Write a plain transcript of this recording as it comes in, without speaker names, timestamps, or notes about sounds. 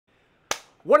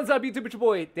What is up, YouTube? It's your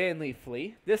boy,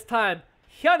 DanLeeFlea. This time,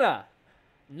 HyunA,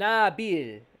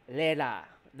 Nabillera.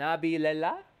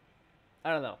 Nabillera?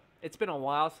 I don't know. It's been a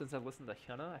while since I've listened to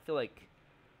HyunA. I feel like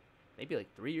maybe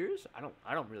like 3 years? I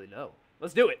don't really know.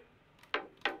 Let's do it.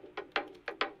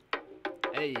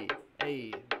 Hey,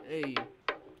 hey, hey.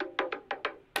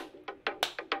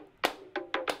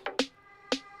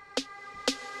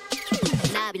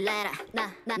 Nabillera,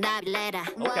 Nabillera,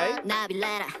 Okay.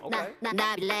 Nabillera, Okay.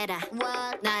 Nabillera.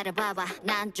 나를 봐봐,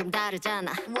 난 좀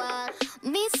다르잖아.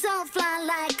 Me so fly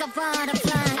like a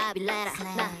butterfly. Nabillera,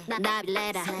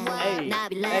 Nabillera, Hey,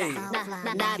 Nabillera, hey.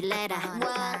 Nabillera.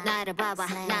 나를 봐봐,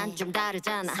 난 좀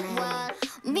다르잖아.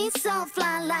 Me so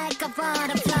fly like a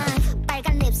butterfly.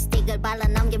 빨간 립스틱을 발라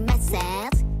넘긴 메시지.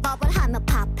 버블하면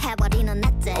팝 해버리는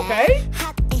내 때. Okay.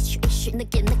 Hot issue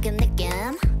느낌.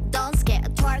 Don't scare,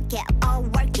 twerk it, or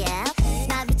work it.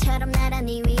 나비처럼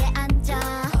나란히 위에 앉아.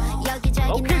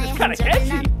 여기저기 Okay, 나의 that's kinda 흔적을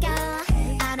catchy. 남겨.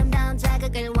 아름다운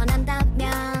자극을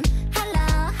원한다면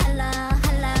Hello.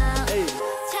 Hey.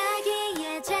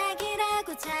 자기의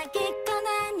자기라고 자기 건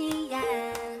아니야.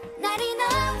 날이 너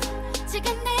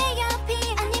지금 내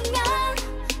옆이 아니면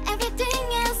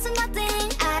Everything else is nothing.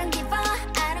 I don't give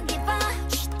a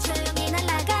shit. 조용히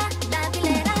날아가.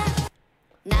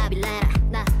 Nabillera,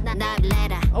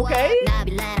 Nabillera. Okay.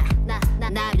 Nabillera,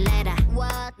 Nabillera.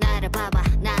 나를 봐봐,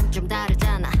 난 좀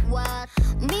다르잖아.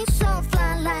 Me so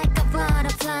fly like a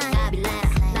butterfly. Nabillera,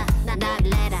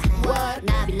 Nabillera.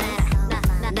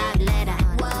 Nabillera.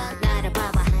 나를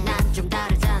봐봐, 난 좀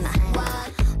다르잖아.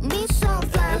 Me so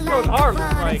fly This like goes a hard,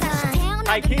 like, butterfly.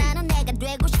 high 태어나도 key. 나는 내가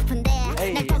되고 싶은데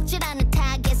Hey. 날 꺾지라는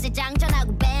타겟을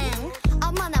장전하고 bang.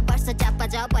 어머나 벌써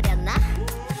자빠져 버렸나?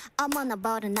 어머나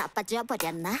벌은 나빠져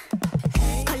버렸나?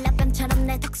 콜라병처럼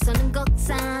내 턱 쏘는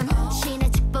곡선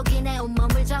신의 축복이 내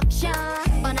온몸을 적셔.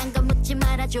 뻔한 건 묻지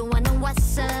말아 좋아하는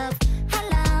what's up.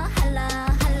 Hello.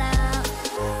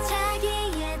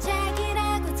 자기의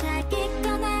자기라고 자기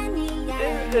건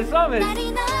아니야. This song is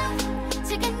날이 너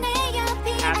지금 내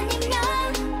옆이 아니면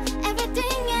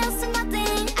Everything else is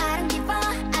nothing. I don't give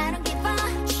a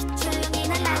shit. 조용히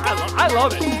날아가. I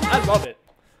love it.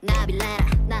 Nabillera,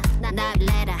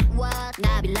 Nabillera.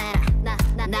 Nabillera,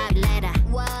 Nabillera.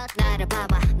 나를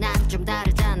봐봐, 난 좀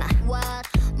다르잖아.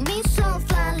 Me so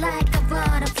fly like a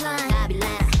butterfly.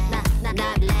 Nabillera,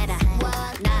 Nabillera.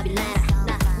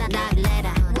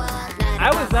 Nabillera. I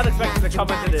was not expecting to come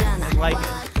into this and like it.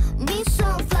 Me so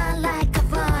fly like a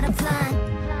butterfly.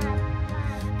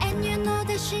 And you know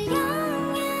that she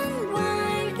young and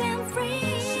wild and free.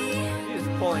 She's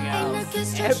pulling out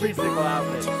every single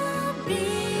outfit.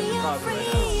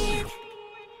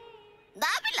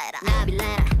 Nabillera,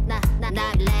 Nabillera.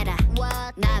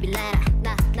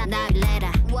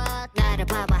 나를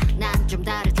봐봐, 난 좀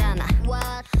다르잖아.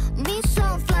 Me so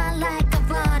fly like a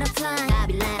butterfly.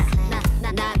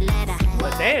 Nabillera.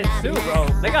 But dance too, bro.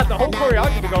 They got the whole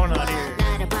choreography going on here.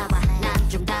 나를 봐봐, 난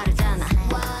좀 다르잖아.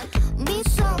 Me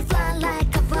so fly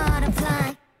like a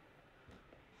butterfly.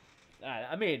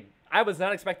 I mean, I was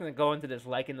not expecting to go into this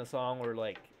liking the song or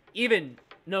like even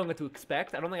knowing what to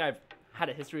expect. I don't think I've had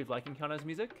a history of liking HyunA's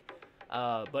music,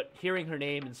 but hearing her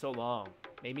name in so long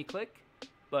made me click.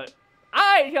 But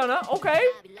alright, HyunA, okay.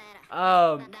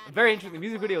 Very interesting. The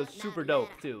music video is super dope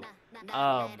too.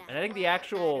 And I think the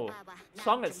actual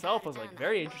song itself was like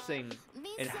very interesting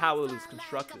in how it was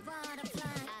constructed.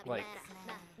 Like,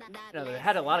 you know, it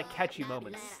had a lot of catchy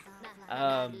moments.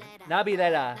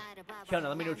 Nabillera, HyunA,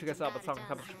 let me know what you guys thought about the song in the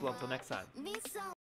comments below. Until next time.